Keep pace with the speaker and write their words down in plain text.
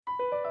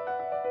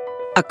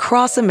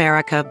Across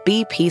America,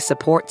 BP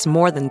supports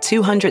more than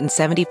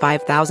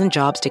 275,000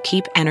 jobs to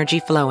keep energy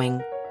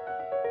flowing.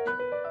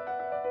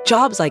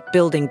 Jobs like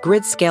building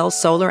grid-scale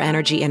solar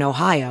energy in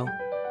Ohio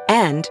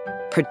and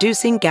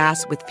producing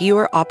gas with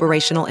fewer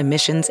operational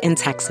emissions in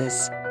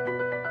Texas.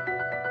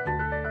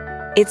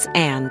 It's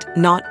and,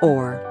 not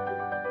or.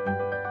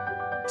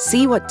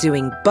 See what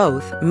doing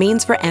both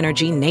means for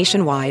energy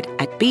nationwide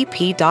at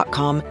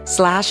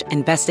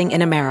bp.com/investing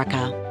in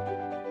America.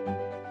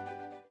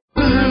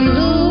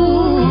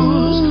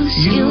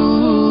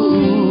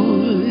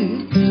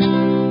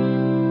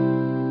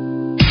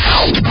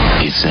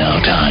 It's now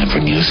time for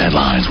news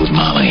headlines with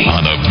Molly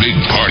on the Big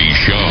Party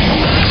Show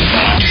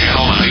on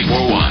Channel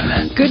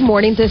 941. Good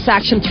morning. This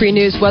Action 3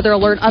 News weather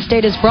alert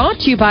update is brought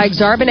to you by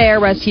Exarban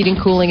ARS Heating,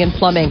 Cooling, and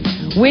Plumbing.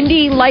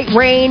 Windy, light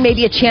rain,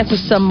 maybe a chance of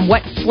some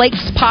wet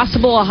flakes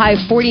possible. A high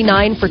of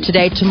 49 for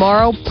today.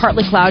 Tomorrow,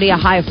 partly cloudy, a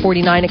high of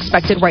 49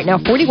 expected. Right now,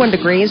 41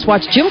 degrees.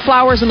 Watch Jim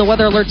Flowers and the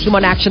Weather Alert team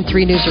on Action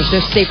 3 News. There's no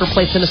safer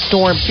place in a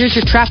storm. Here's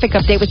your traffic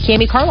update with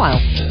Cammie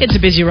Carlisle. It's a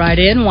busy ride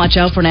in. Watch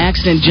out for an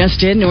accident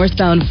just in.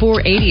 Northbound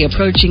 480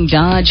 approaching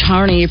Dodge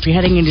Harney. If you're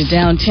heading into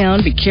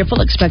downtown, be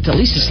careful. Expect at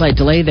least a slight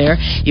delay there.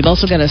 You've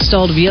also got a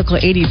stalled vehicle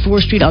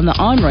 84th Street on the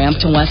on-ramp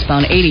to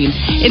westbound 80.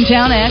 In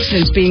town,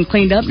 accidents being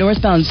cleaned up.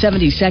 Northbound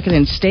 72nd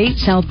and State.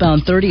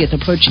 Southbound 30th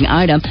approaching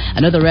Ida.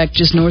 Another wreck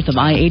just north of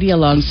I-80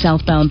 along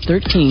southbound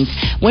 13th.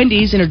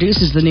 Wendy's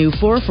introduces the new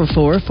 4 for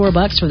 $4.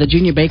 $4 for the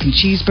junior bacon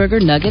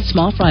cheeseburger, nuggets,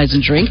 small fries,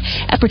 and drink.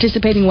 At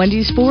participating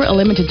Wendy's for a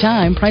limited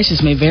time.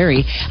 Prices may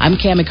vary. I'm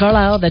Cammie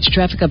Carlisle. That's your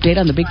traffic update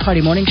on the Big Party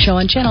Morning Show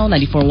on Channel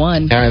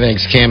 94.1. All right,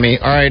 thanks, Cammie.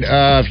 All right,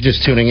 if you're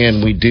just tuning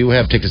in, we do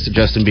have tickets to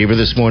Justin Bieber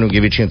this morning. We'll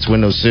give you a chance to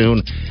win those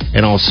soon.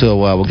 And also,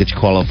 we'll get you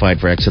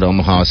qualified for Exit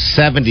Omaha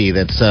 70.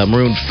 That's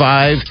Maroon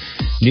 5,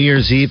 New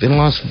Year's Eve in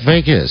Las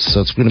Vegas.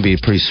 So it's going to be a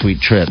pretty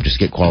sweet trip. Just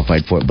get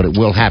qualified for it. But it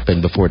will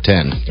happen before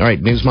 10. All right,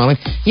 news, Molly?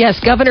 Yes,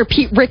 Governor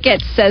Pete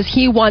Ricketts says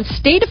he wants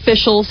state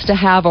officials to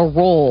have a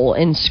role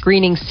in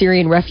screening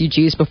Syrian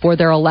refugees before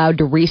they're allowed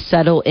to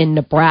resettle in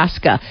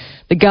Nebraska.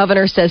 The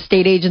governor says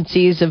state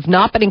agencies have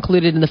not been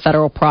included in the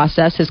federal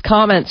process. His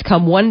comments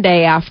come one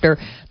day after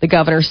the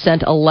governor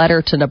sent a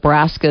letter to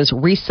Nebraska's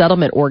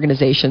resettlement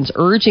organizations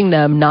urging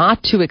them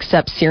not to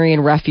accept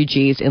Syrian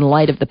refugees in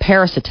light of the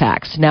Paris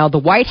attacks. Now, the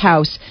White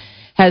House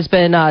has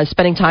been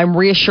spending time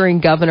reassuring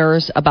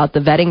governors about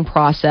the vetting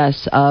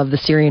process of the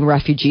Syrian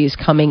refugees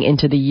coming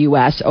into the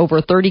U.S.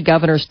 Over 30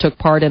 governors took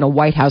part in a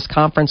White House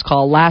conference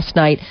call last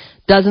night.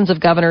 Dozens of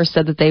governors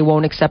said that they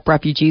won't accept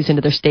refugees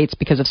into their states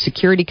because of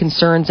security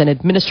concerns, and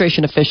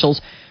administration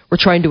officials were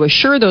trying to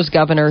assure those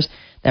governors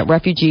that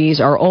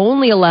refugees are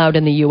only allowed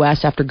in the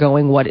U.S. after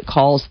going what it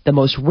calls the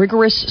most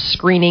rigorous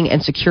screening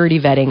and security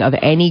vetting of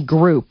any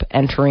group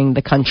entering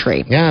the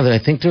country. Yeah, I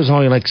think there's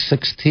only like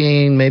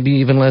 16, maybe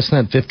even less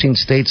than that, 15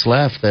 states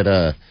left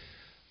that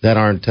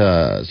aren't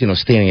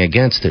standing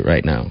against it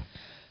right now.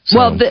 So.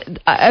 Well,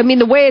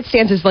 the way it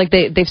stands is like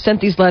they've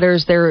sent these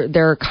letters.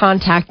 They're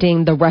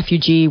contacting the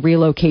refugee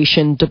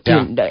relocation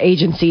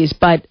agencies,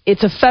 but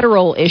it's a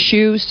federal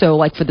issue. So,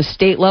 like for the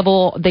state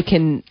level, they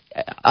can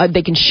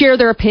share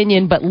their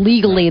opinion, but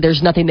legally,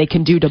 there's nothing they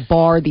can do to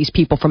bar these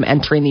people from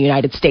entering the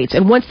United States.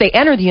 And once they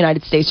enter the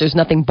United States, there's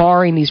nothing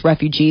barring these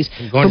refugees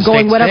from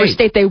going whatever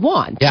state they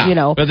want. Yeah. You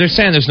know, but they're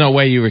saying there's no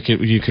way you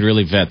could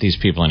really vet these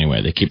people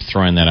anyway. They keep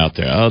throwing that out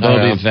there. Oh,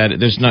 they'll be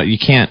vetted. You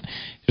can't.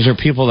 There are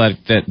people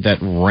that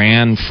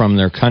ran from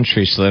their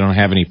country, so they don't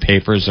have any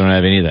papers, they don't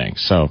have anything.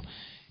 So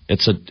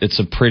it's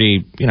a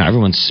pretty,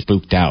 everyone's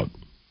spooked out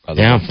by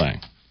the whole thing.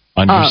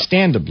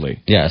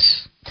 Understandably.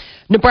 Yes.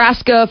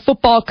 Nebraska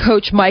football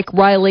coach Mike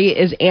Riley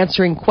is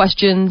answering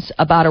questions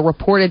about a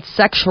reported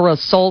sexual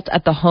assault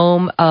at the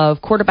home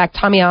of quarterback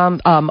Tommy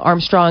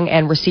Armstrong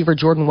and receiver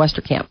Jordan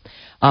Westerkamp.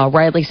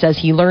 Riley says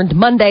he learned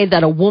Monday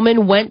that a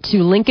woman went to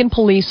Lincoln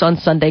police on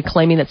Sunday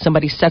claiming that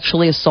somebody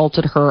sexually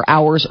assaulted her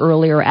hours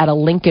earlier at a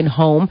Lincoln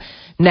home.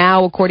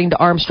 Now, according to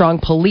Armstrong,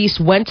 police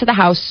went to the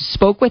house,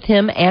 spoke with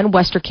him and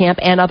Westerkamp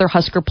and other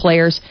Husker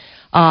players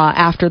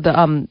after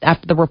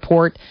the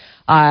report.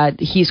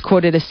 He's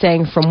quoted as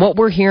saying, "From what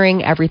we're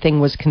hearing, everything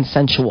was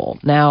consensual."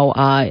 Now,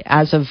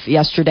 as of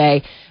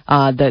yesterday,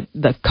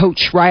 the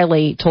coach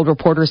Riley told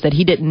reporters that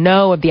he didn't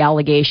know of the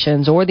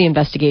allegations or the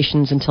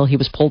investigations until he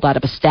was pulled out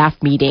of a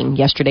staff meeting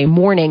yesterday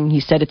morning. He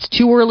said it's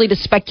too early to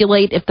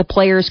speculate if the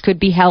players could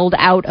be held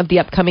out of the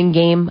upcoming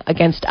game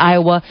against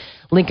Iowa.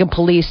 Lincoln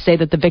police say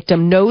that the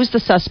victim knows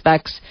the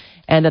suspects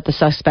and that the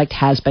suspect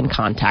has been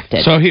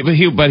contacted. So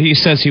but he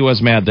says he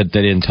was mad that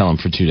they didn't tell him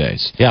for 2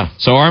 days. Yeah.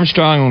 So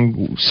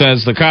Armstrong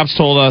says the cops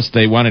told us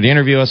they wanted to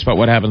interview us about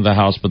what happened at the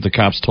house, but the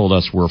cops told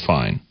us we're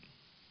fine.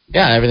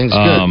 Yeah, everything's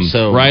good.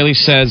 So Riley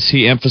says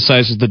he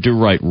emphasizes the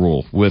do-right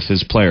rule with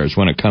his players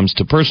when it comes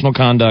to personal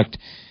conduct,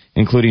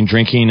 including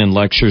drinking, and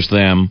lectures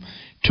them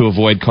to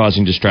avoid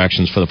causing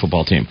distractions for the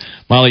football team.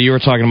 Molly, you were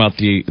talking about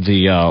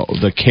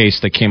the case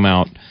that came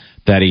out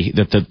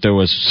that there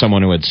was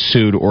someone who had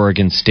sued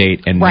Oregon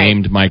State and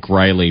named Mike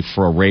Riley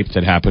for a rape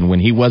that happened when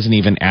he wasn't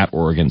even at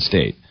Oregon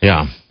State.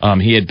 Yeah.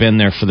 He had been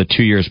there for the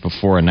 2 years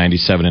before in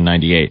 97 and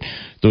 98.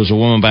 There was a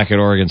woman back at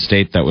Oregon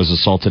State that was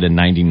assaulted in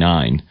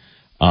 99.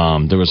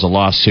 There was a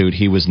lawsuit.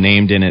 He was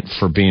named in it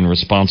for being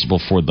responsible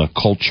for the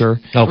culture.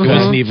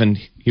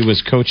 Okay. He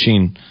was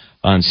coaching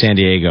on San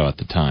Diego at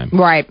the time.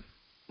 Right.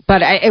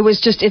 But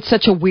it's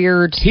such a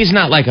weird... He's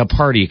not like a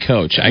party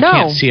coach. I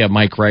can't see a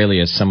Mike Riley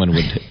as someone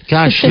would...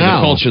 Gosh, no. The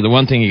culture, the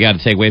one thing you got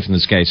to take away from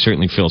this guy, he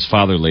certainly feels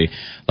fatherly.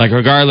 Like,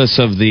 regardless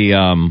of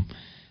the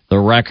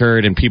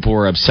record, and people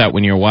were upset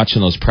when you were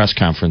watching those press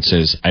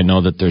conferences, I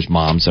know that there's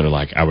moms that are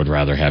like, I would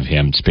rather have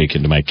him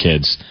speaking to my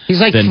kids He's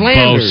like than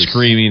Flanders. Bo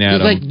screaming at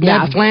him. He's like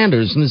Ned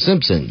Flanders in The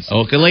Simpsons.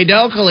 Oakley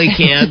dokley,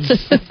 kids.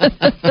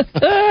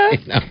 I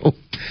know.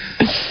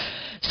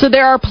 So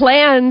there are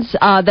plans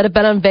that have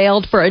been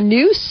unveiled for a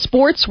new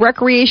sports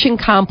recreation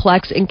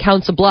complex in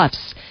Council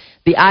Bluffs.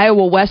 The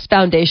Iowa West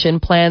Foundation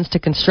plans to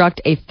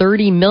construct a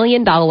 $30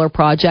 million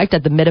project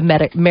at the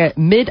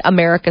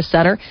Mid-America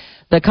Center.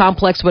 The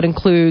complex would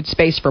include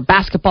space for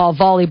basketball,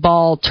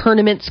 volleyball,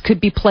 tournaments could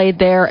be played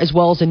there, as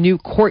well as a new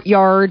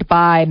courtyard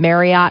by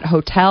Marriott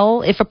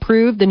Hotel. If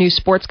approved, the new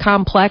sports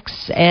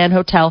complex and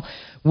hotel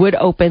would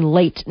open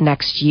late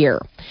next year.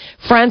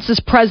 France's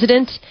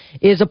president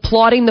is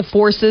applauding the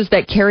forces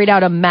that carried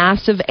out a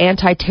massive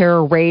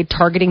anti-terror raid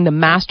targeting the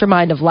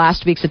mastermind of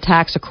last week's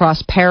attacks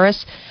across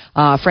Paris.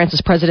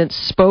 France's president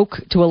spoke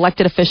to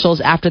elected officials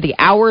after the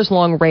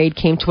hours-long raid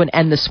came to an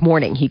end this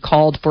morning. He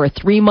called for a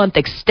 3-month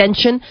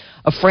extension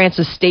of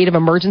France's state of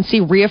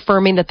emergency,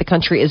 reaffirming that the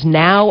country is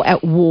now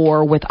at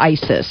war with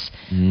ISIS.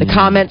 The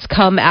comments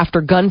come after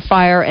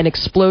gunfire and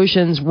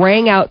explosions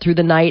rang out through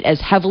the night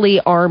as heavily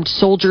armed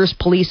soldiers,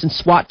 police, and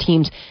SWAT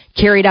teams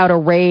carried out a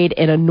raid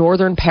in a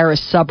northern Paris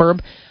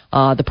suburb.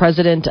 The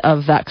president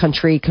of that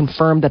country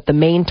confirmed that the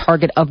main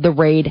target of the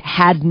raid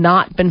had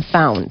not been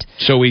found.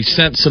 So we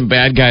sent some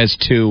bad guys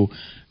to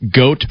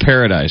Goat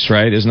Paradise,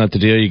 right? Isn't that the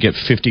deal? You get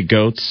 50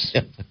 goats?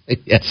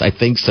 Yes, I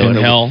think so. In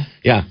hell?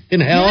 Yeah,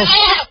 in hell.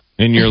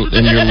 In your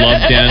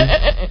love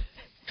den?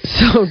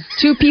 So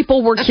 2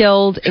 people were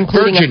killed,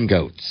 including virgin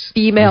goats.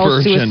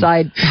 Female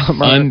suicide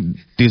bomber.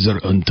 These are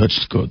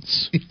untouched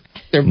goats.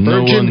 They're virgin no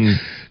one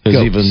has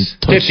goats. even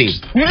touched 50.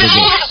 the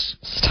goats.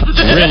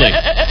 Really?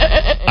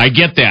 I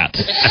get that.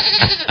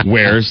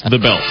 Where's the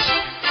belt?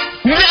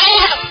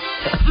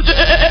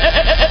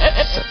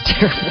 So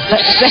terrible.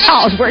 That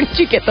sound. Where did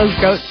you get those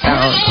goat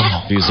sounds?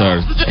 These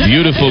are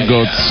beautiful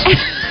goats.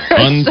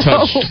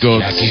 Untouched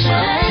goats.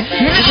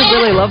 This is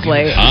really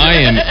lovely. I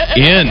am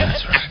in.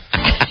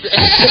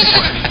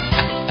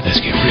 Let's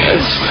get real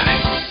funny.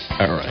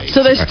 All right.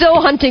 So they're still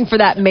hunting for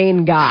that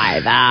main guy.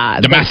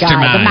 The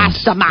mastermind. The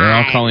mastermind. They're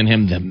all calling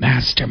him the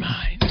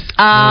mastermind.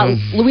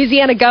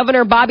 Louisiana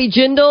Governor Bobby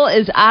Jindal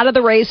is out of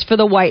the race for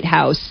the White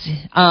House.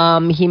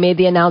 He made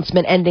the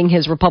announcement ending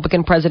his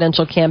Republican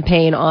presidential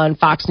campaign on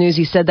Fox News.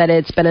 He said that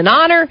it's been an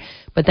honor,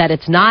 but that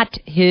it's not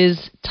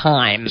his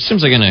time.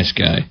 Seems like a nice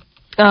guy.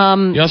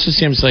 He also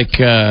seems like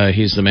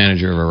he's the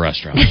manager of a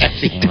restaurant.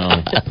 I don't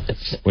know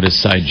what his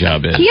side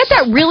job is. He had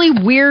that really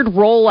weird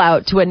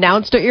rollout to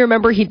announce. Don't you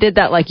remember he did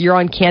that, like, you're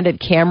on candid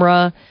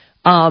camera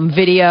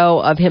video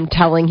of him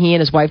he and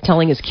his wife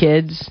telling his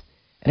kids?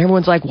 And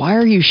everyone's like, why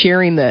are you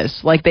sharing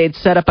this? Like, they'd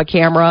set up a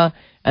camera,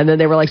 and then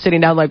they were, like,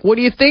 sitting down, like, what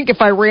do you think if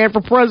I ran for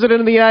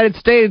president of the United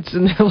States?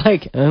 And they're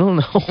like, I don't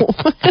know.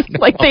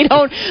 Like, they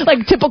don't,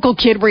 like, typical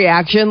kid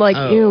reaction, like,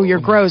 ew,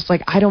 you're gross.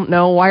 Like, I don't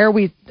know. Why are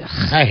we...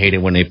 I hate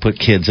it when they put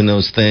kids in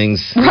those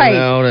things. Right. You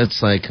know,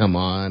 it's like, come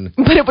on.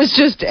 But it was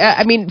just,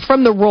 I mean,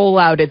 from the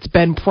rollout, it's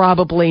been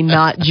probably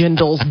not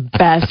Jindal's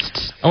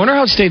best. I wonder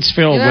how states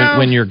feel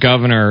when your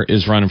governor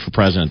is running for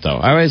president,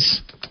 though.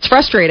 It's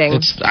frustrating.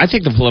 I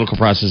think the political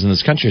process in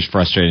this country is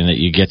frustrating that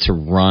you get to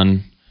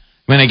run.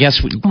 I mean, I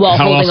guess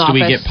how else do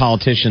we get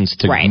politicians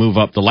to move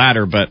up the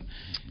ladder? But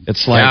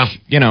it's like,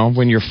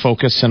 when you're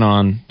focusing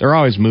on, they're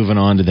always moving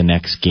on to the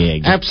next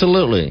gig.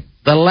 Absolutely.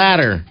 The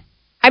ladder.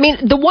 I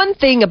mean, the one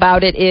thing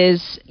about it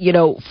is,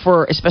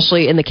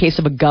 especially in the case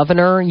of a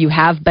governor, you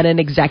have been an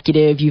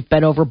executive, you've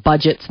been over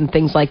budgets and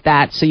things like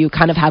that, so you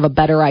kind of have a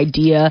better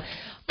idea.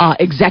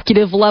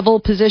 Executive level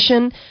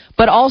position,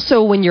 but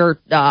also when you're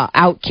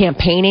out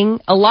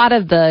campaigning, a lot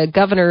of the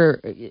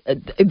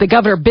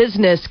governor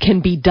business can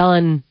be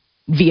done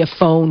via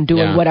phone,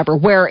 doing whatever.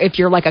 Where if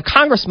you're like a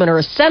congressman or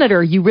a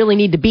senator, you really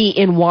need to be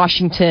in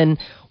Washington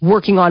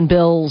working on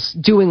bills,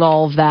 doing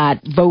all of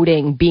that,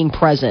 voting, being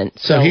present.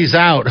 So he's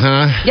out,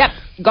 huh? Yep,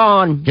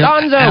 gone.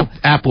 Gonzo.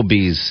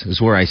 Applebee's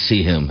is where I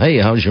see him. Hey,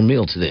 how's your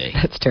meal today?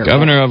 That's terrible.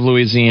 Governor of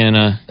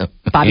Louisiana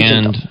Bobby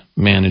and Jindal.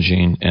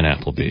 Managing an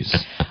Applebee's.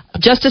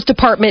 Justice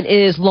Department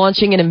is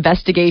launching an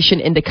investigation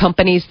into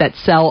companies that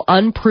sell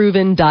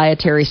unproven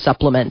dietary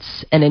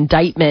supplements. An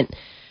indictment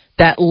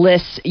that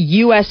lists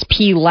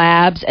USP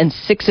Labs and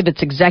 6 of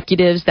its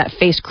executives that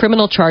face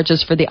criminal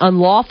charges for the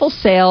unlawful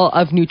sale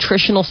of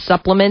nutritional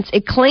supplements.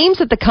 It claims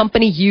that the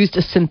company used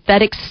a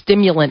synthetic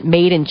stimulant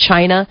made in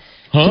China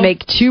to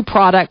make 2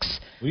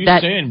 products What are you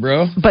saying,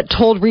 bro? But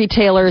told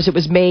retailers it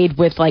was made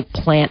with like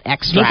plant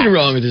extract. Nothing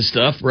wrong with this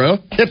stuff, bro.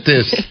 Hit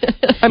this.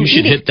 You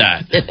should hit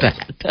that. Hit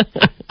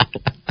that.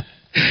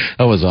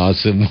 That was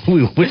awesome.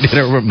 We went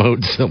to a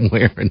remote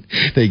somewhere, and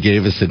they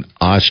gave us an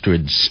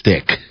ostrich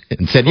stick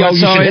and said, "Yo, you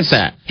should hit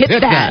that.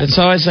 Hit that." It's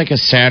always like a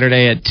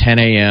Saturday at 10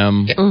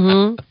 a.m.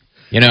 Mm-hmm.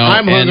 You know,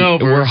 I'm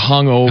hungover. We're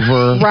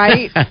hungover,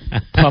 Right?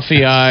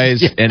 puffy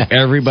eyes, and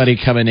everybody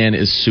coming in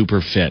is super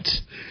fit.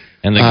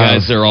 And the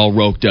guys, they're all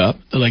roped up.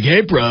 They're like,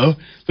 "Hey, bro,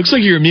 looks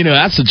like your amino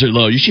acids are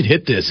low. You should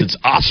hit this. It's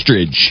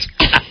ostrich."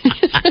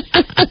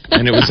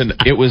 And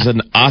it was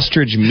an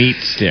ostrich meat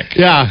stick.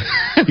 Yeah.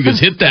 He goes,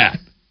 "Hit that."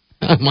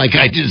 I'm like,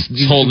 I just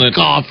He's holding it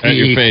coffee at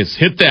your face.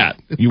 Hit that.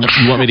 You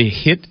want me to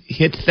hit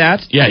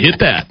that? Yeah, hit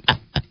that.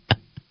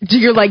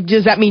 You're like,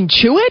 does that mean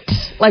chew it?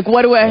 Like,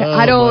 what do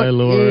I don't. my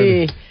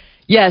Lord.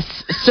 Yes.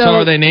 So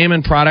are they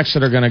naming products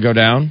that are going to go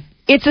down?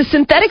 It's a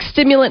synthetic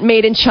stimulant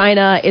made in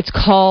China. It's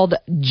called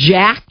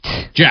Jacked.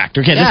 Jacked.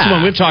 Okay, this is the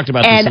one we've talked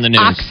about this in the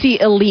news. Oxy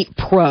Elite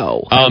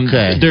Pro.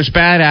 Okay. There's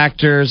bad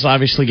actors.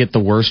 Obviously, get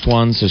the worst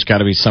ones. There's got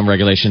to be some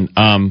regulation.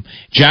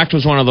 Jacked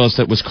was one of those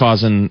that was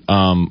causing,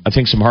 I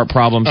think, some heart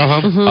problems.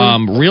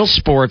 Real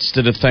Sports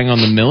did a thing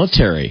on the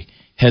military.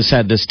 Has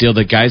had this deal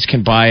that guys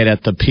can buy it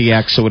at the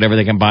PX or whatever.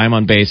 They can buy them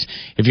on base.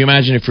 If you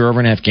imagine if you're over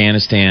in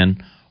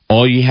Afghanistan,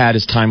 all you had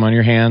is time on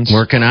your hands.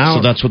 Working out.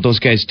 So that's what those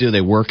guys do.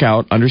 They work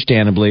out,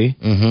 understandably.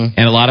 And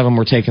a lot of them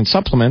were taking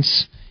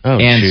supplements. Oh,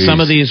 and geez.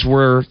 some of these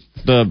were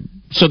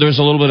so there's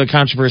a little bit of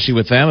controversy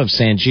with them of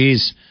saying,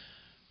 geez,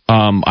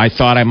 I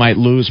thought I might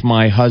lose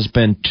my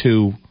husband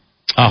to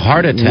a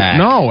heart attack.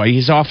 No,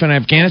 he's off in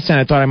Afghanistan.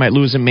 I thought I might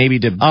lose him maybe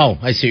to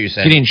I see what you're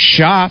saying. getting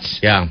shot.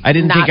 Yeah. I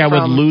didn't think I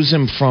would from lose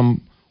him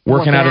from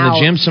working out in the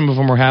gym. Some of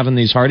them were having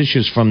these heart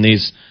issues from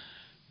these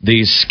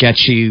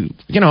sketchy,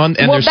 and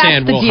they're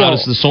saying, well, how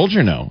does the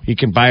soldier know? He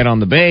can buy it on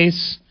the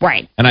base.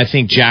 Right. And I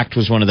think Jacked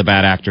was one of the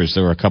bad actors.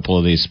 There were a couple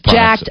of these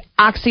products. Jacked,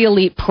 Oxy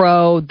Elite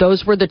Pro,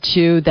 those were the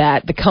two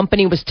that the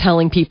company was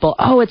telling people,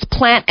 it's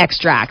plant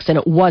extracts, and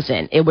it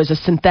wasn't. It was a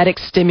synthetic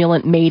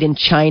stimulant made in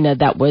China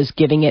that was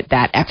giving it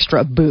that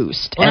extra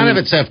boost. Well, none of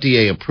it's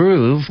FDA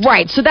approved.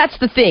 Right, so that's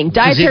the thing.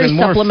 Dietary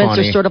supplements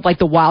are sort of like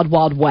the wild,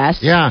 wild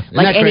west. Yeah, isn't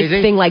like that crazy?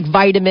 anything like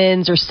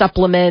vitamins or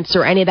supplements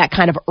or any of that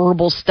kind of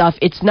herbal stuff,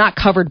 it's not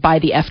covered by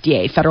the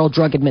FDA, Federal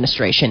Drug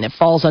Administration. It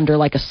falls under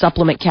like a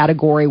supplement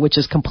category, which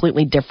is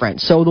completely different.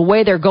 So the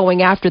way they're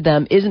going after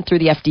them isn't through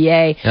the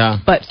FDA,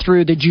 but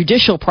through the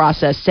judicial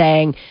process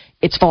saying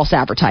it's false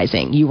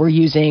advertising. You were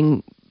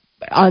using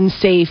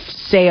unsafe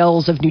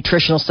sales of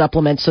nutritional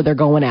supplements, so they're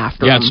going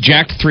after them. Yeah, it's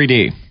Jacked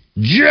 3D.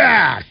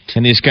 Jacked!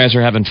 And these guys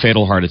are having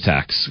fatal heart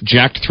attacks.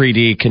 Jacked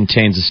 3D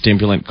contains a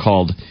stimulant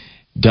called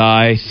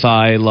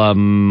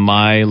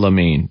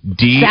dithylamylamine,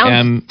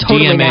 Sounds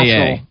totally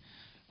natural.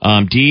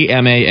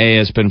 DMAA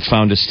has been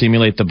found to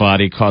stimulate the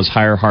body, cause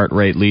higher heart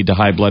rate, lead to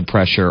high blood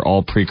pressure,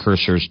 all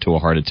precursors to a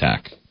heart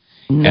attack.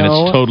 No. And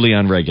it's totally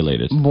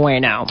unregulated.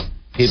 Bueno.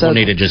 People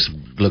need to just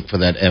look for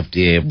that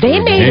FDA approval. They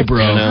made Hey,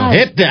 bro.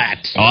 Hit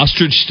that.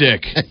 Ostrich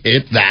stick.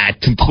 Hit that.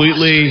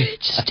 Completely,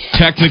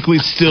 technically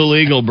still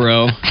legal,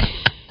 bro.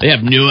 They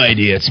have no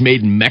idea. It's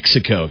made in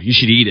Mexico. You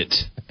should eat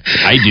it.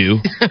 I do.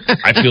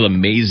 I feel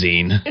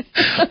amazing.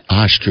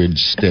 Ostrich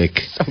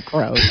stick. So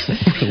gross.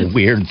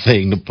 Weird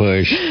thing to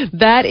push.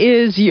 That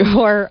is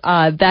your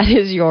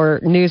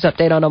news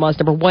update on Omaha's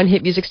number one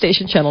hit music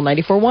station, Channel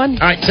 94.1. All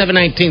right,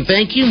 7:19.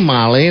 Thank you,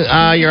 Molly.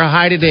 Your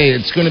high today,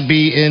 it's going to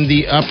be in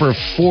the upper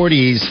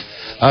 40s.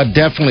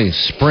 Definitely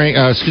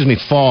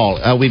fall.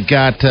 We've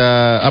got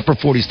upper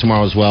 40s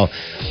tomorrow as well.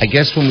 I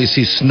guess when we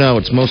see snow,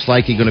 it's most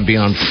likely going to be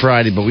on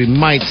Friday, but we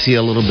might see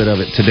a little bit of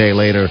it today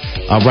later.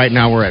 Right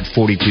now we're at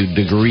 42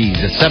 degrees.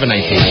 It's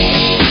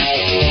 7:19.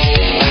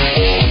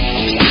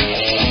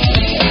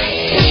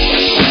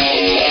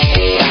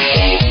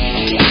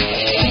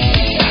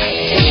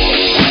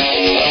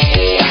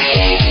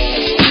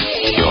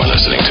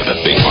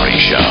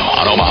 Show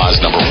on Omaha's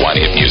number one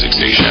hit music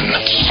station.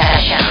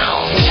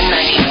 Channel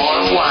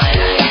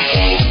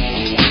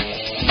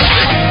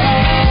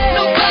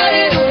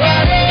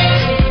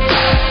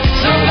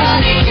 94.1.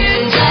 Somebody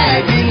can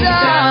take me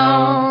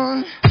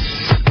down.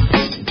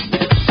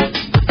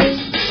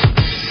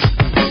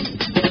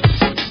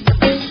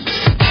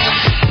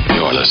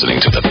 You're listening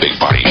to The Big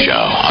Party Show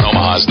on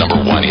Omaha's number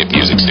one hit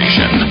music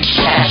station.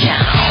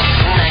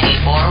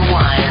 Channel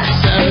 94.1.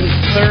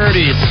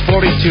 7:30. It's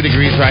 42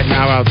 degrees right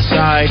now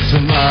outside.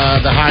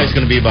 The high is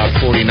going to be about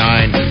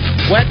 49.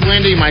 Wet,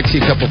 windy. Might see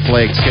a couple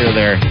flakes here or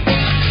there.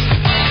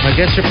 I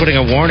guess they're putting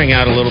a warning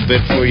out a little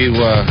bit for you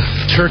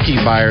turkey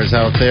buyers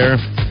out there.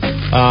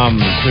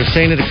 They're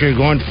saying that if you're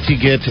going to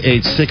get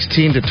a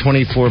 16 to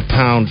 24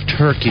 pound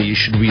turkey, you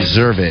should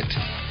reserve it.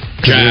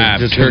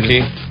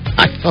 Turkey.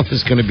 I know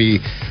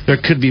there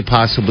could be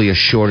possibly a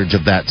shortage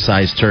of that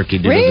size turkey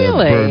due to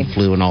Really? the bird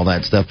flu and all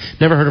that stuff.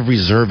 Never heard of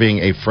reserving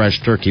a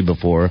fresh turkey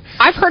before.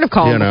 I've heard of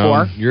calling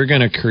before. You're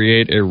going to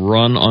create a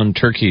run on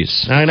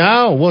turkeys. I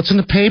know. Well, it's in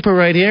the paper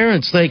right here.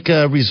 It's like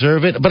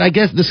reserve it. But I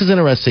guess this is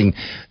interesting.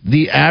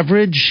 The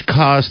average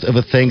cost of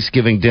a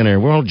Thanksgiving dinner,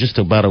 we're all just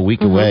about a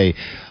week away.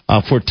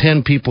 For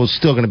 10 people, it's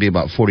still going to be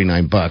about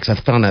 $49.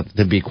 I found that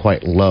to be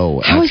quite low,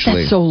 How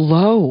actually. is that so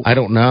low? I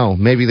don't know.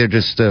 Maybe they're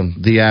just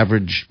the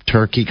average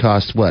turkey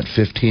costs what,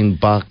 $15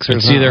 or something?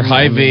 It's either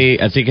Hy-Vee.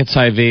 I think it's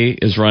Hy-Vee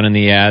is running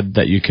the ad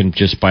that you can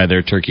just buy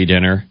their turkey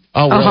dinner.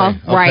 Oh, really?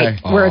 Right,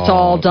 where it's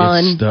all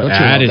done. The Don't you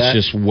ad love is that?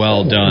 just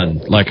well done.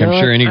 Like I'm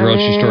sure any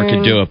grocery store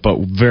could do it, but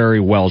very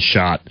well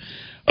shot.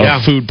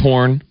 Of food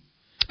porn.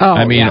 Oh,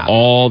 I mean, yeah.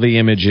 all the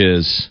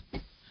images.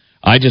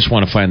 I just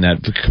want to find that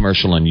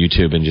commercial on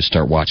YouTube and just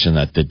start watching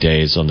that the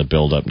days on the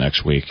build up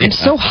next week. I'm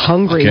so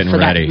hungry Getting for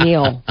ready. that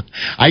meal.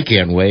 I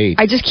can't wait.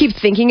 I just keep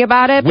thinking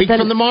about it. Week but then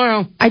from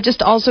tomorrow. I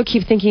just also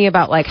keep thinking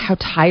about like how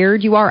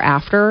tired you are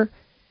after.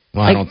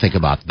 Well, I don't think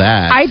about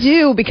that. I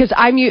do because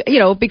I'm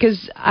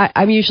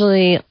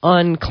usually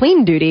on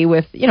clean duty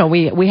with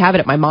we have it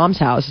at my mom's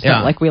house. It's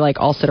not like we like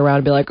all sit around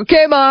and be like,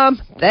 okay,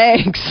 mom,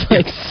 thanks.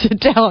 Like sit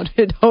down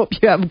and hope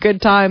you have a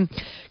good time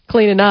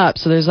cleaning up.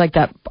 So there's like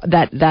that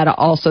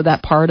also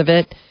that part of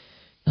it.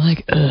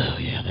 Like, oh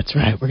yeah, that's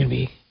right. We're gonna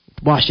be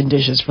washing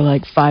dishes for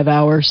like 5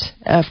 hours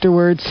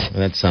afterwards.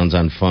 That sounds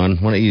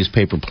unfun. Why don't you use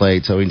paper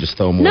plates so we can just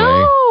throw them away?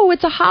 No,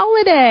 it's a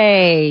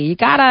holiday. You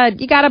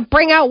gotta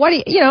bring out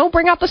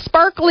bring out the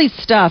sparkly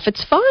stuff.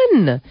 It's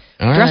fun.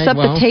 All Dress right, up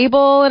well. the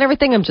table and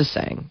everything. I'm just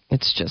saying,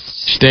 it's just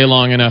Stay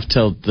long enough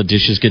till the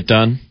dishes get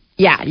done.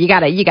 yeah. You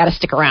gotta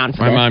stick around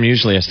for My this. mom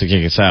usually has to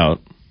kick us out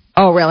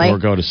Oh really? or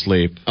go to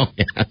sleep Oh,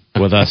 yeah.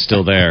 with us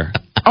still there.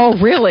 Oh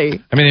really?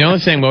 I mean, the only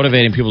thing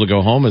motivating people to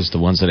go home is the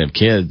ones that have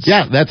kids.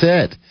 Yeah, that's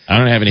it. I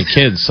don't have any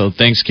kids, so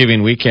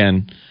Thanksgiving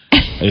weekend,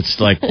 it's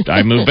like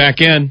I moved back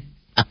in.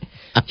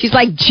 She's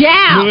like,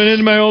 Jam. Moving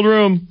into my old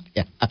room.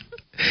 Yeah.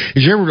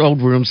 Does your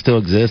old room still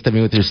exist? I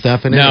mean, with your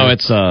stuff in it? No, or-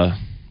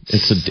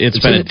 it's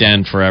been a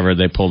den forever.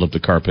 They pulled up the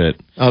carpet.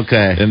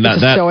 Okay. And It's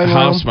a that sewing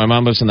house, room? my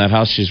mom lives in that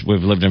house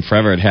we've lived in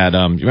forever. It had, you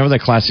remember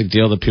that classic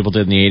deal that people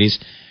did in the 80s?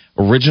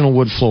 Original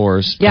wood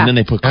floors, Yeah. and then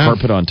they put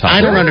carpet on top. I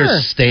of don't it.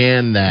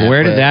 understand that.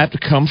 Where did but- that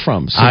come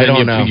from? So I then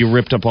don't know. You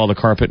ripped up all the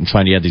carpet and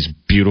find you had these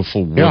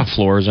beautiful wood Yeah.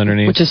 floors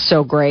underneath. Which is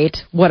so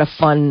great. What a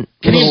fun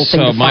little thing So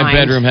to my find.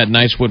 bedroom had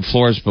nice wood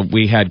floors, but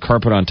we had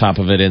carpet on top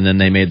of it, and then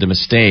they made the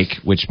mistake,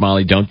 which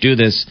Molly, don't do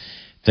this.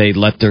 They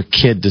let their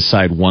kid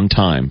decide one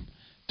time.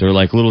 They're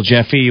like, little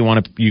Jeffy,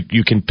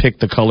 you can pick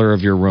the color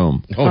of your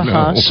room. Oh,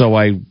 no. So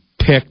I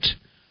picked,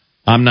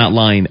 I'm not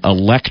lying,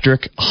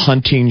 electric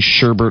hunting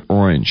sherbet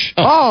orange.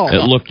 Oh,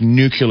 It looked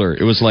nuclear.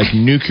 It was like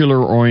nuclear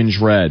orange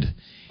red.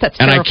 that's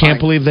And I terrifying. can't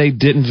believe they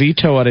didn't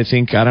veto it. I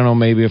think, I don't know,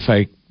 maybe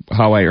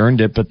how I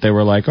earned it, but they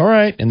were like, all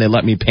right. And they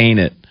let me paint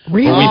it.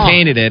 Really? Well, we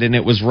painted it, and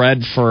it was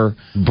red for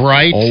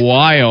Bright. a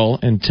while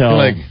until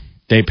Like-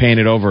 they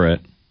painted over it.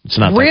 It's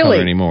not that Really?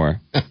 color anymore.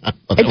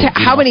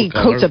 How many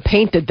Color. coats of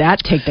paint did that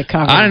take to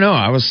cover? I don't know.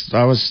 I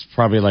was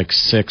probably like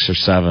 6 or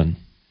 7.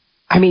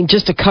 I mean,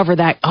 just to cover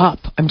that up.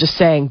 I'm just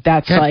saying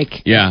that's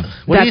like Yeah.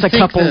 What do that's you a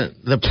think couple.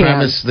 the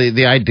cans. premise,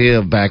 the idea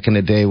of back in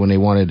the day when they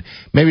wanted,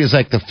 maybe it's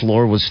like the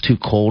floor was too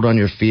cold on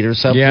your feet or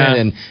something, Yeah.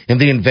 and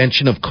the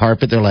invention of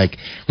carpet, they're like,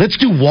 let's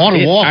do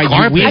wall-to-wall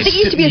carpet. I think it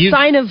used to be a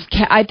sign of.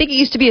 I think it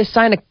used to be a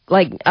sign of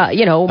like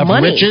Of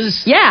money.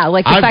 riches? Yeah,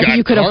 like the I've fact that got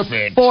you could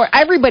carpet. afford.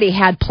 Everybody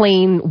had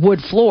plain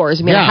wood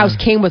floors. I mean, Yeah. a house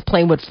came with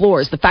plain wood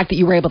floors. The fact that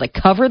you were able to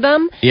cover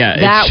them. Yeah,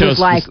 that it shows was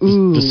like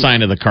ooh. the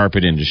sign of the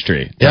carpet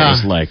industry. That Yeah.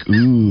 was like,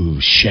 ooh,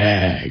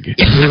 shag.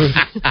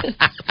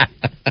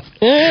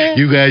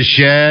 You guys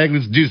shag,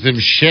 let's do some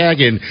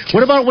shagging.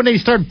 What about when they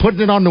started putting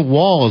it on the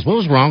walls? What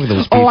was wrong with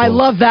those people? Oh, I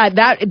love that.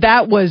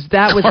 That was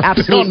Carpet on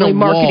absolutely the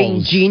marketing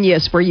walls.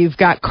 genius. Where you've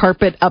got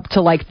carpet up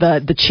to like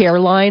the chair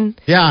line.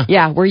 Yeah.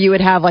 Yeah, where you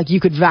would have like you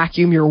could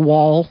vacuum your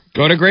wall.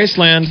 Go to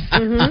Graceland,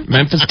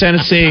 Memphis,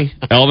 Tennessee,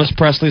 Elvis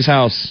Presley's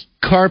house.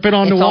 Carpet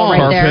on It's the all wall.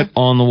 right there. Carpet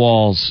on the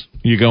walls.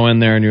 You go in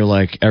there and you're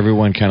like,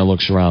 everyone kind of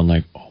looks around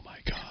like, oh my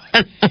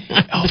God,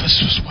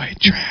 Elvis was white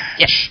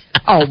trash.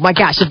 Oh my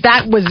gosh!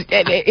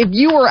 If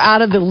you were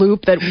out of the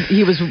loop that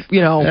he was,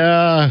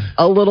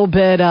 a little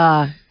bit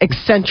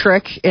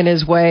eccentric in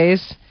his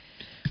ways.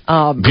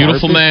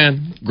 Beautiful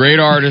man, great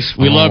artist.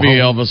 We love you,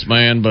 Elvis,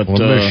 man. But We'll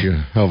miss you,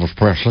 Elvis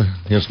Presley.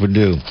 Yes, we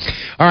do.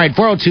 All right,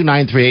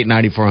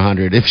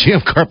 402-938-9400. If you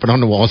have carpet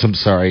on the walls, I'm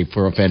sorry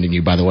for offending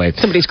you, by the way.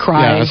 Somebody's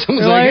crying. Yeah,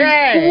 someone's They're like,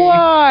 hey!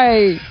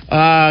 Why?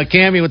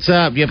 Cammy, what's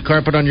up? You have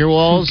carpet on your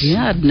walls?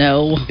 God,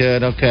 no.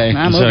 Good, okay.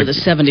 I'm Is over that- the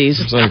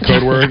 70s. is that a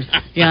code word?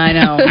 Yeah, I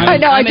know. I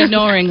know. I'm I just,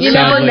 ignoring. You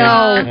Sounds never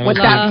like- know what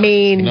that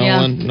means.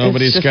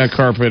 Nobody's It's got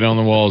carpet on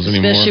the walls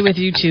anymore. Especially with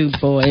you two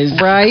boys.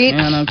 Right?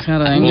 Yeah, no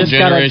kidding. Whole just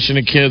gotta- generation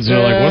of kids are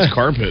like, what's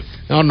carpet?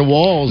 On the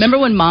walls. Remember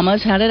when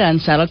Mamas had it on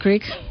Saddle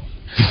Creek?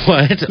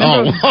 What?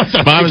 Oh,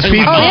 Mama's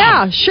Pizza. Oh,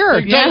 yeah, sure.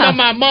 Talking about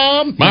my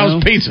mom?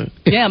 Mama's Pizza.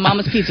 Yeah,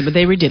 Mama's Pizza, but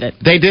they redid it.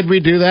 They did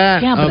redo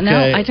that? Yeah, but okay.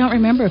 now I don't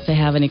remember if they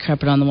have any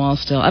carpet on the wall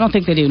still. I don't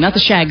think they do. Not the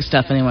shag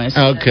stuff, anyways.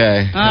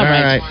 Okay. All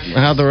right.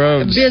 How the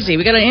roads? Busy.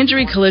 We got an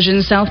injury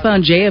collision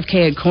southbound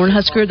JFK at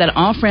Cornhusker. That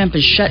off-ramp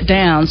is shut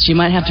down, so you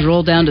might have to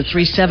roll down to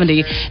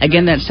 370.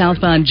 Again, that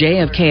southbound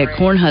JFK at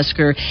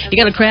Cornhusker. You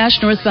got a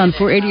crash northbound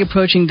 480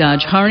 approaching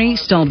Dodge Harney.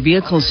 Stalled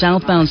vehicles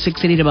southbound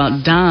 680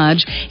 about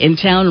Dodge. In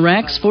town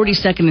wrecks,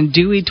 42nd and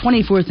Dewey,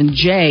 24th and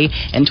J,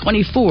 and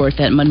 24th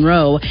at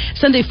Monroe.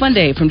 Sunday Fun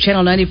Day from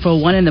Channel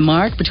 94.1 in the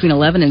Mark between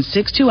 11 and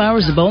 6. 2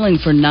 hours of bowling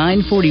for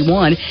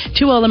 $9.41.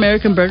 2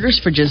 All-American burgers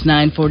for just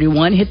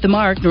 $9.41. Hit the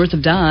Mark north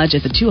of Dodge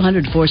at the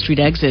 204th Street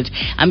exit.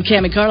 I'm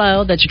Cammie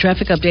Carlisle. That's your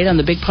traffic update on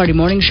the Big Party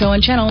Morning Show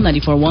on Channel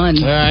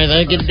 94.1. All right,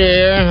 thank you,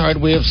 dear. All right,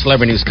 we have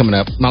celebrity news coming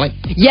up. Molly?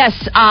 Yes,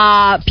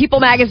 People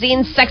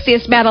Magazine's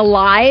Sexiest Man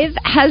Alive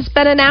has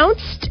been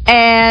announced,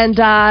 and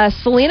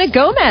Selena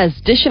Gomez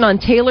dishing on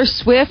Taylor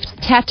Swift,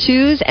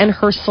 tattoos, and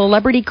her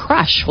celebrity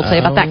crush. We'll tell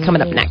you about that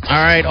coming up next.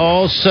 All right,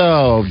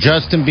 also,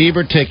 Justin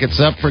Bieber tickets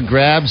up for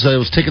grabs.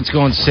 Those tickets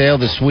go on sale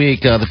this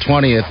week, the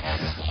 20th,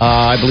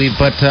 I believe.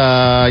 But,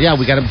 yeah,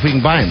 we got them if we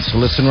can buy them. So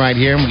listen right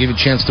here, and we'll give you a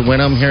chance to win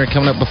them here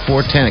coming up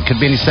before 10. It could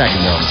be any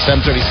second, though.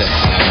 7:36.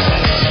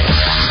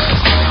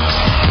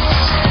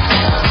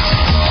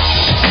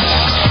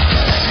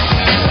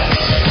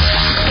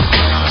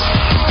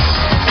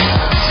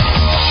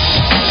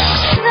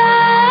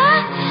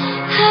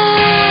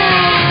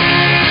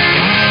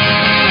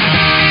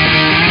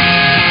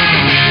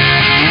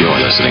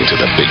 Listening to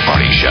The Big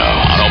Party Show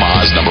on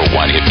Omaha's #1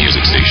 hit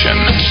music station.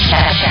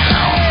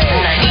 Channel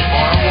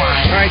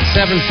 94.1. All right,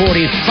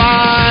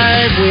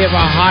 7:45. We have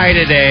a high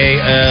today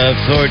of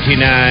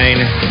 49.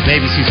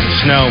 Maybe see some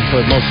snow,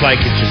 but most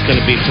likely it's just going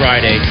to be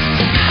Friday.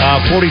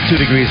 42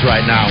 degrees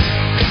right now.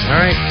 All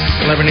right,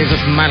 celebrity news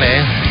with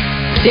Molly.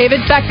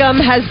 David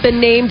Beckham has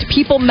been named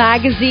People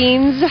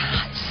Magazine's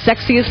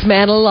Sexiest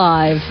Man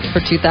Alive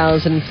for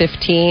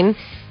 2015.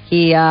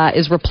 He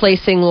is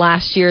replacing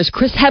last year's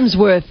Chris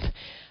Hemsworth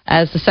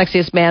as the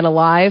sexiest man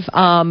alive.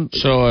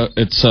 So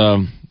it's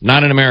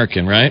not an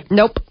American, right?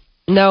 Nope.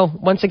 No,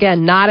 once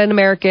again, not an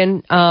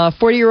American.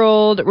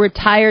 40-year-old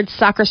retired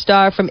soccer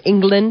star from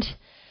England.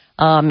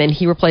 And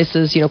he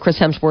replaces, Chris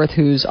Hemsworth,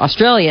 who's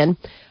Australian.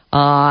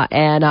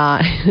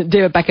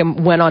 David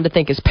Beckham went on to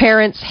thank his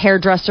parents,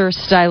 hairdresser,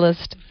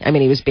 stylist. I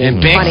mean, he was being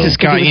funny. He's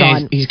got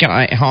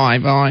a high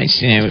voice,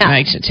 it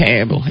makes it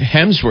terrible.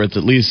 Hemsworth,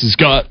 at least, has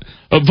got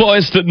a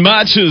voice that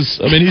matches.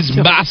 I mean, he's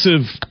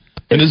massive.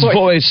 And his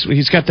voice,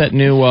 he's got that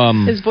new...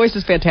 his voice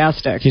is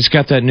fantastic. He's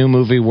got that new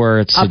movie where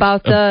it's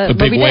about a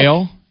big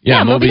whale.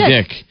 Yeah, Moby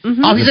Dick.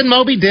 Mm-hmm. Oh, he's in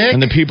Moby Dick?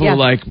 And the people are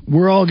like,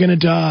 we're all going to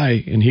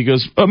die. And he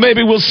goes, oh,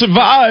 maybe we'll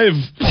survive.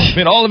 I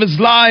mean, all of his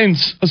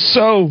lines are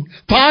so...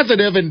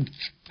 positive and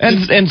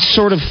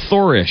sort of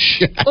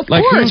Thorish. Of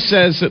like, course. who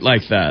says it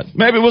like that?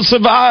 Maybe we'll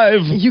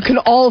survive. You can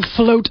all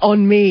float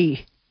on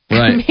me.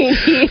 Right. I mean,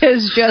 he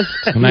is just...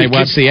 And I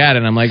watched the ad,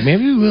 and I'm like,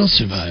 maybe we will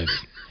survive.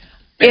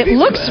 It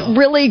looks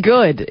really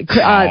good.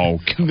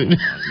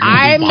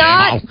 I'm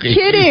not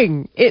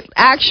kidding. It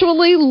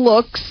actually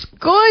looks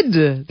good.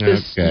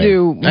 This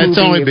new movie. That's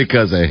only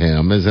because of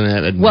him, isn't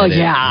it? Admit Well, it.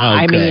 yeah.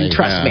 I Okay, mean,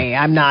 trust me.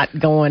 I'm not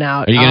going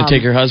out. Are you going to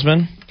take your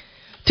husband?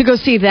 To go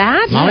see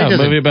that? Yeah, a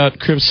movie about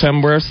Chris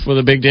Hemsworth with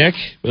a big dick,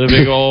 with a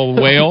big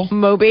old whale.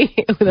 Moby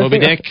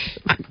Dick.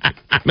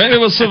 Maybe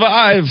we'll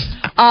survive.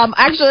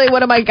 Actually,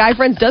 one of my guy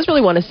friends does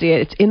really want to see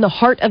it. It's In the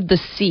Heart of the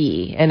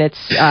Sea, and it's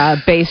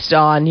based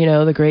on,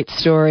 the great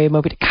story of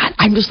Moby Dick. God,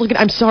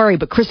 I'm sorry,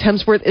 but Chris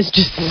Hemsworth is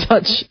just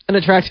such an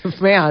attractive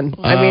man.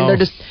 I mean,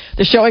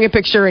 they're showing a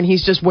picture, and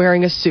he's just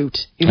wearing a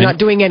suit. He's not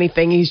doing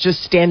anything. He's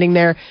just standing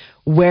there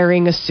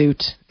wearing a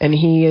suit, and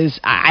he is...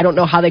 I don't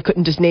know how they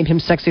couldn't just name him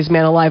Sexiest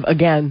Man Alive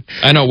again.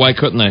 I know, why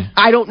couldn't they?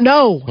 I don't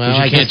know. Well,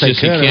 I guess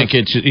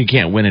you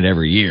can't win it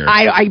every year.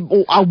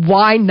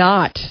 Why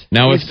not?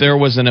 Now, if there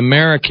was an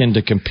American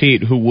to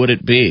compete, who would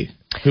it be?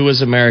 Who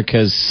is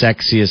America's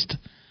sexiest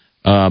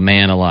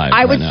man alive?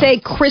 I would say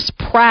Chris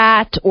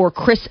Pratt or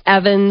Chris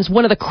Evans,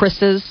 one of the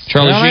Chris's.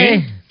 Charlie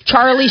Sheen?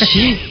 Charlie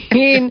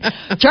Sheen.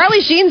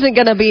 Charlie Sheen's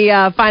going to be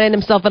finding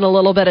himself in a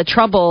little bit of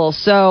trouble.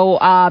 So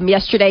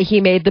yesterday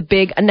he made the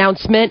big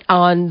announcement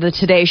on the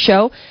Today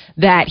Show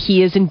that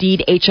he is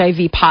indeed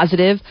HIV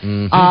positive.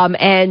 Mm-hmm.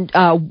 And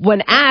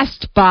when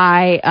asked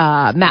by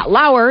Matt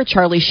Lauer,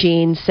 Charlie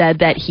Sheen said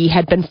that he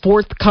had been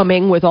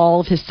forthcoming with all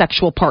of his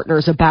sexual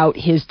partners about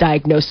his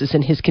diagnosis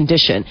and his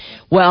condition.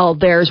 Well,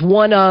 there's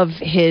one of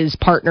his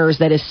partners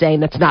that is saying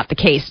that's not the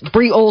case.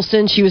 Brie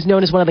Olson, she was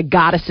known as one of the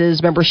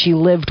goddesses. Remember, she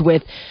lived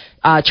with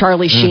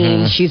Charlie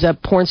Sheen. Mm-hmm. She's a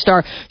porn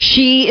star.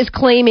 She is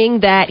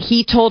claiming that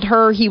he told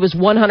her he was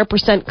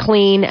 100%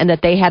 clean and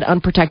that they had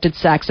unprotected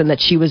sex and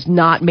that she was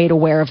not made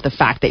aware of the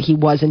fact that he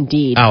was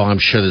indeed... Oh, I'm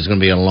sure there's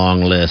going to be a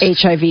long list.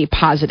 HIV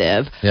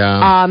positive.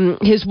 Yeah.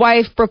 His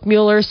wife, Brooke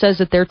Mueller, says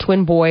that their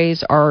twin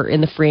boys are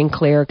in the free and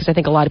clear because I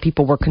think a lot of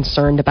people were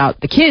concerned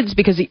about the kids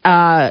because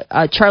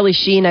Charlie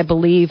Sheen, I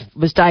believe,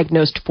 was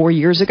diagnosed 4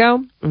 years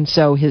ago. And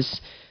so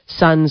his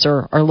sons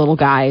or little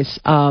guys.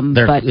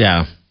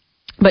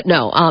 But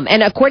no.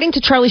 And according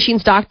to Charlie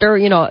Sheen's doctor,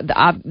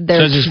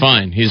 says he's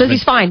fine.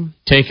 He's fine.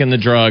 Taking the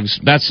drugs.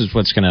 That's just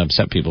what's going to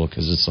upset people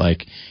because it's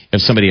like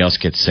if somebody else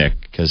gets sick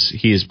because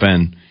he's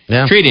been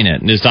treating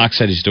it, and his doc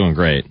said he's doing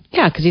great.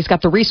 Yeah, because he's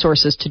got the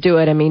resources to do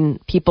it. I mean,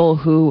 people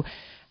who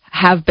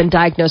have been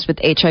diagnosed with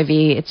HIV,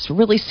 it's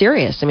really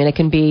serious. I mean, it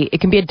can be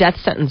a death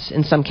sentence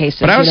in some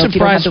cases. But I was surprised if you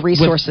don't have the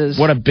resources. With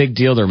what a big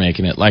deal they're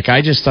making it. Like,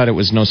 I just thought it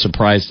was no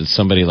surprise that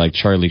somebody like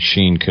Charlie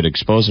Sheen could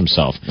expose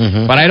himself.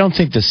 Mm-hmm. But I don't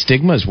think the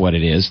stigma is what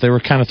it is. They were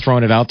kind of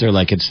throwing it out there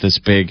like it's this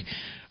big.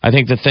 I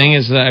think the thing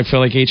is that I feel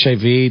like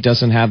HIV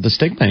doesn't have the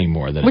stigma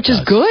anymore. Which is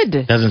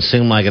good. Doesn't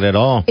seem like it at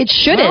all. It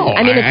shouldn't. No,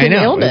 I mean, it's an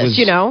illness,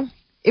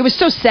 It was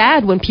so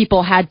sad when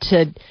people had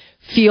to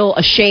feel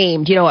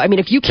ashamed. I mean,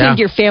 if you came to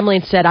your family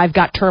and said, I've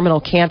got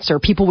terminal cancer,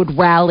 people would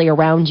rally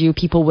around you.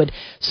 People would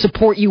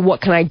support you.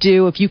 What can I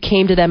do? If you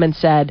came to them and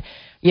said,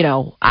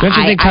 don't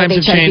you think times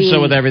have changed,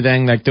 though, with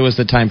everything? Like, there was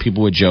the time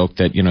people would joke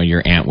that,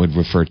 your aunt would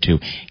refer to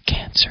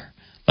cancer.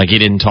 Like, he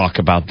didn't talk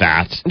about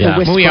that.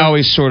 We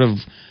always sort of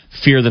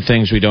fear the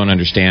things we don't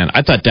understand.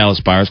 I thought Dallas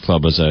Buyers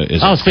Club is a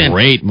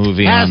great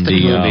movie on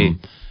the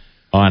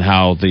on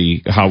how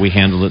we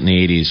handled it in the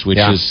 80s, which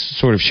is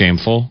sort of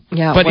shameful.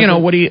 Yeah, but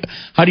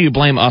how do you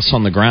blame us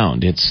on the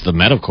ground? It's the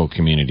medical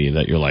community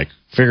that you're like,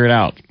 figure it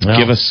out. Yeah.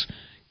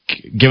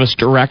 Give us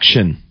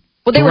direction.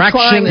 Well, they were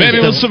trying. Maybe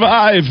we'll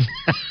survive.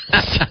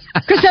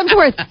 Chris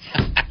Hemsworth.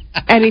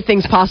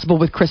 Anything's possible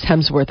with Chris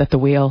Hemsworth at the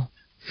wheel.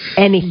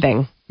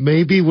 Anything.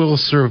 Maybe we'll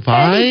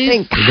survive.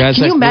 Anything. Can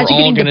you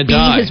imagine getting to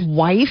be his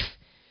wife?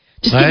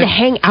 Just getting to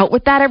hang out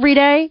with that every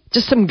day?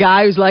 Just some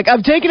guy who's like,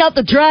 I'm taking out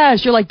the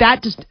trash. You're like,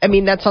 that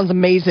sounds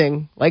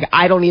amazing. Like,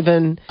 I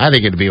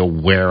think it'd be a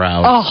wear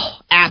out. Oh,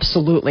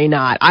 absolutely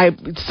not.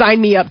 Sign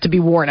me up to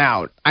be worn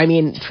out. I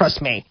mean,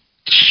 trust me.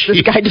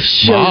 This guy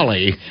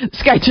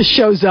just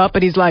shows up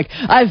and he's like,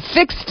 I've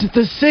fixed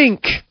the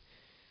sink.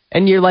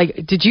 And you're like,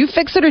 did you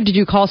fix it or did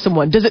you call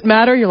someone? Does it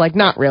matter? You're like,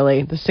 not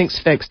really. The sink's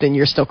fixed and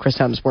you're still Chris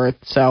Hemsworth.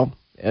 So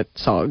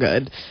it's all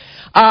good.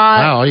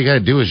 All you got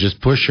to do is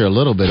just push her a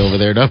little bit over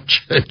there, don't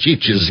you?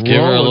 Just give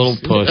her a little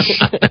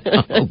push.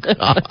 Oh,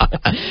 God.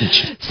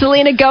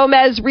 Selena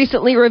Gomez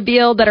recently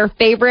revealed that her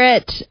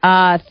favorite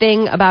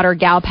thing about her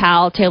gal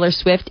pal, Taylor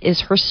Swift, is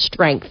her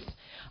strength.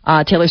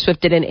 Taylor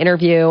Swift did an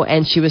interview,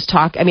 and she was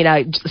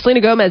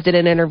Selena Gomez did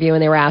an interview,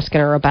 and they were asking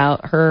her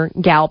about her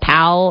gal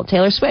pal,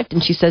 Taylor Swift,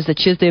 and she says that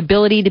she has the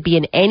ability to be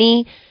in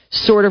any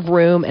sort of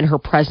room, and her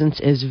presence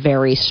is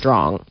very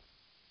strong.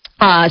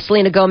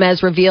 Selena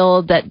Gomez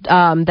revealed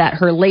that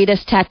her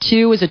latest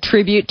tattoo is a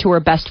tribute to her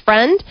best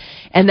friend,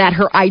 and that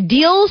her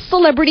ideal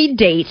celebrity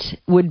date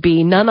would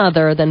be none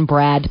other than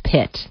Brad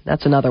Pitt.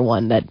 That's another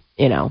one that,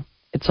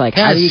 it's like,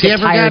 how do you get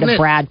tired of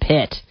Brad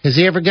Pitt? Has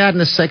he ever gotten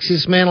the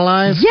sexiest man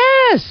alive?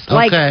 Yes,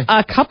 like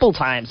a couple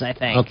times, I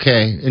think.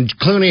 Okay, and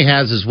Clooney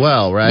has as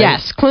well, right?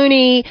 Yes,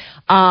 Clooney.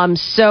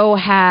 So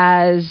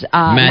has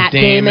Matt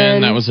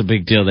Damon. That was a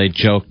big deal. They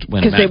joked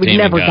when Matt Damon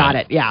never got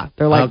it. Yeah,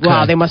 they're like,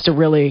 wow, they must have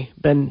really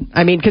been.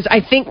 I mean, because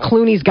I think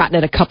Clooney's gotten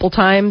it a couple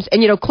times,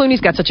 and Clooney's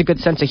got such a good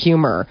sense of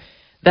humor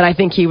that I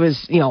think he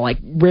was, like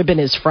ribbing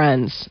his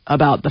friends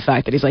about the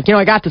fact that he's like,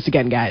 I got this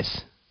again, guys.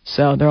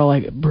 So they're all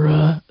like,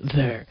 bruh,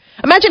 there.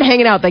 Imagine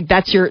hanging out like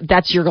that's your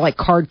like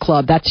card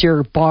club, that's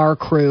your bar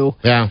crew.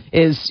 Yeah.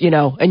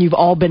 And you've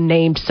all been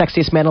named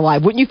sexiest man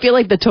alive. Wouldn't you feel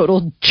like the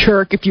total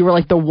jerk if you were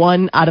like the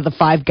one out of the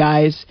 5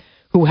 guys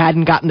who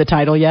hadn't gotten the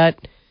title yet?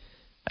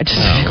 I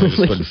just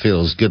wouldn't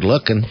feel as good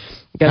looking.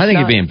 I think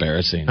it'd be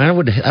embarrassing. I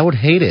would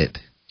hate it.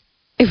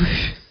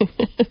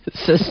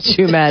 Says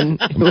 2 men.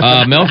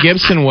 Mel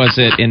Gibson was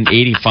it in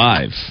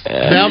 85.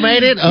 Mel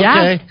made it? Okay.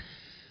 Yeah.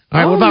 All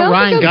right, what about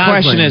Ryan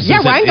Gosling?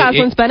 Ryan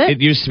Gosling's been it. It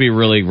used to be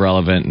really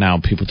relevant. Now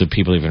people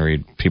even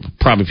read people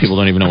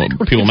don't even know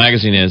what People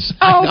Magazine is.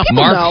 Oh,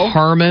 Mark know.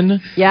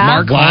 Harmon. Yeah.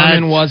 Mark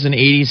Harmon was in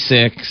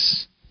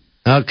 86.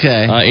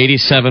 Okay.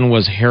 87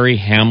 was Harry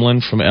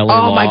Hamlin from LA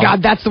Law. Oh my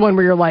God, that's the one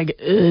where you're like,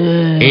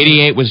 ugh.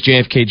 88 was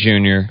JFK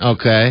Jr.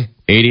 Okay.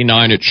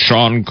 89 it's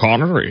Sean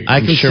Connery. I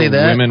can see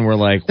that. Women were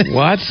like,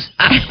 what?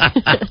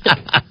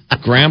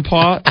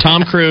 Grandpa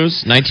Tom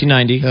Cruise,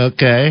 1990.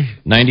 Okay.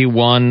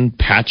 91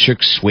 Patrick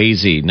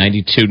Swayze.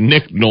 92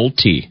 Nick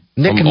Nolte.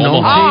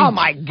 Oh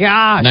my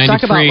gosh. 93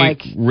 Talk about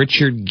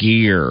Richard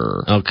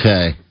Gere.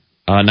 Okay.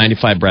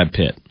 95 Brad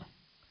Pitt.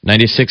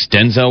 96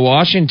 Denzel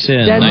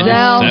Washington.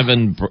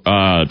 97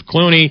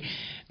 Clooney.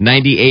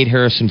 98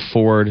 Harrison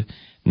Ford.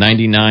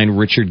 99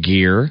 Richard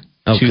Gere.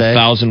 Okay.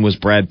 2000 was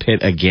Brad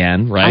Pitt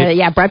again, right?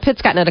 Yeah, Brad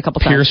Pitt's gotten it a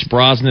couple times. Pierce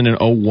Brosnan in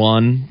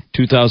 01,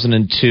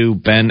 2002,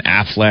 Ben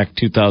Affleck,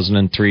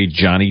 2003,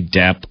 Johnny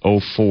Depp,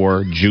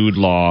 04, Jude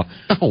Law,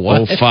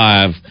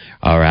 05.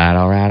 All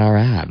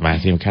right.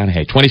 Matthew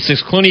McConaughey.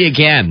 26, Clooney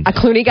again.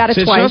 Clooney got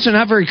it twice. It's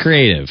not very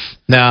creative.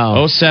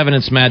 No. 07,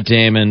 it's Matt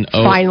Damon.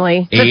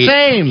 Finally. The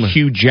same.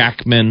 Hugh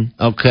Jackman.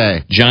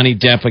 Okay. Johnny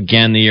Depp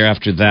again the year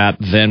after that.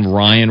 Then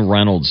Ryan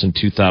Reynolds in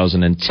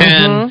 2010.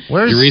 Mm-hmm.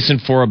 Your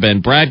recent 4 have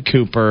been Brad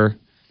Cooper.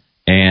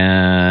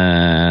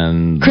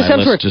 And Chris my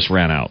Hemsworth list just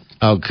ran out.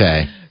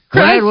 Okay.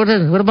 Chris?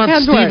 What about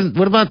Hands Steven?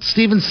 What about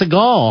Steven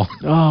Seagal?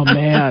 Oh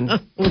man,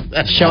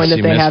 showing that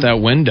He they missed have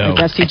that window. I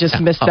guess he just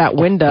missed that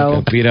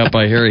window. Got beat up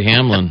by Harry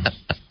Hamlin.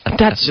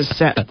 That's just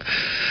sad.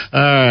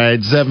 All right,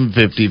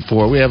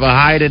 7:54. We have a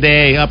high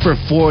today, upper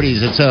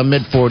 40s. It's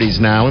mid 40s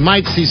now. We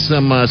might see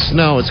some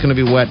snow. It's going to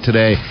be wet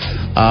today,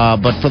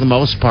 but for the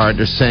most part,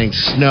 they're saying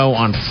snow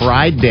on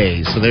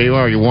Friday. So there you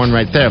are. You're warned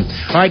right there.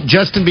 All right,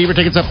 Justin Bieber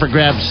tickets up for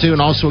grabs soon.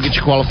 Also, we'll get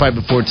you qualified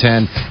before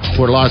 10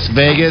 for Las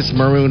Vegas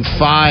Maroon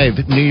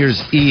 5 New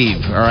Year's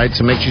Eve. All right,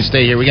 so make sure you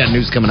stay here. We got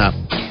news coming up.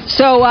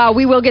 So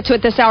we will get to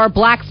it this hour.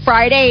 Black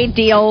Friday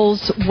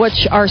deals,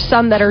 which are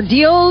some that are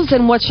deals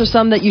and which are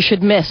some that you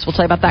should miss. We'll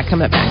tell you about that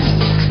coming up next.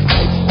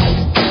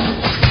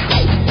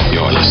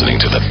 You're listening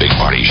to The Big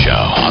Party Show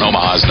on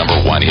Omaha's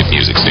 #1 hit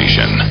music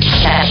station.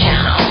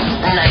 Channel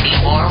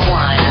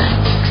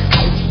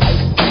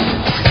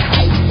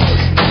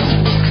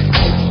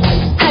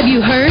 94.1. Have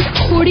you heard?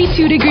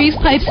 42 Degrees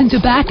Pipes and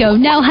Tobacco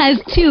now has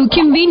 2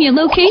 convenient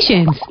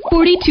locations.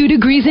 42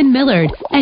 Degrees in Millard and